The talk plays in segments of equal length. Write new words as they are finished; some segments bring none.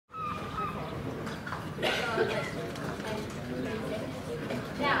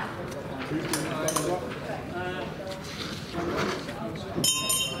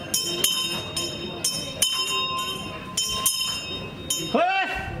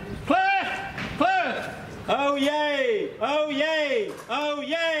Oh yay! Oh yay! Oh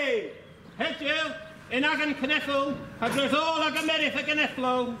yay! Hedgel, in agan Cyneffil, hadres all agan merith agan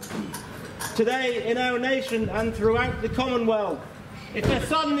efflo. Today in our nation and throughout the Commonwealth, If a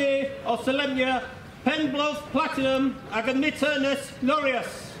sonny or solemnia, Penbluff Platinum agan miternus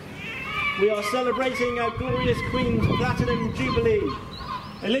glorious. we are celebrating our glorious Queen's Platinum Jubilee.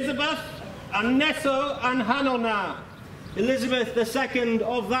 Elizabeth and Nesso and Hanona, Elizabeth II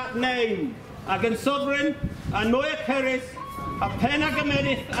of that name, agan sovereign and Moya Ceris, a pen agan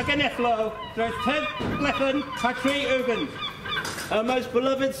merith agan efflo, dres ted leffen patri ugan. our most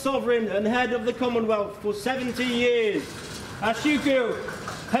beloved sovereign and head of the Commonwealth for 70 years. As you go,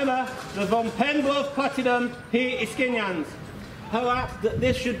 Hema, the von Penbluff Platinum, he iskinians. How apt that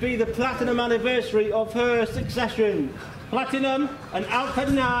this should be the platinum anniversary of her succession. Platinum and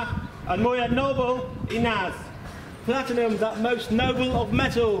Alcadna and Moya Noble Inaz. Platinum, that most noble of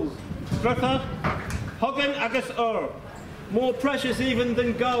metals, Drutha, Hogan agus Ur. more precious even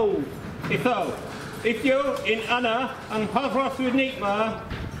than gold. Itho, if you in Anna and Havroth Nigma,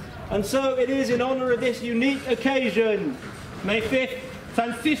 And so it is in honour of this unique occasion May 5th,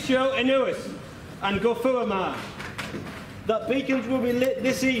 Sansisio Enuis and Gofuama, that beacons will be lit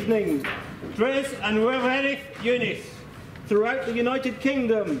this evening Dres and Reverith Eunice, throughout the United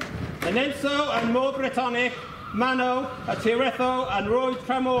Kingdom, and Enso and More Britannic, Mano, Atiretho and Roy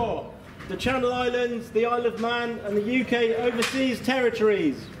Tramor, the Channel Islands, the Isle of Man and the UK overseas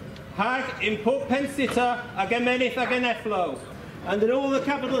territories, Hag in Port Pensita agan Menith agan Efflo, and in all the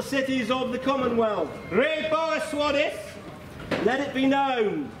capital cities of the Commonwealth. Re Boas Swadis, Let it be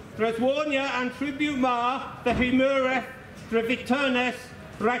known Dres Warnia and Tribute Ma, the Himureth, Dre Victurnus,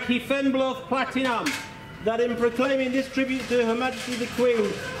 Rag he Fenbluff Platinum, that in proclaiming this tribute to Her Majesty the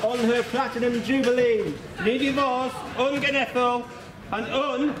Queen on her Platinum Jubilee, Nidivos, Genethel,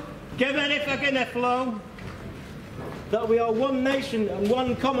 and Gemenith agan Efflo, that we are one nation and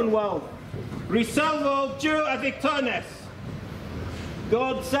one Commonwealth. Resalvo Jew a Victurnus.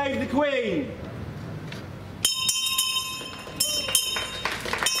 God save the Queen!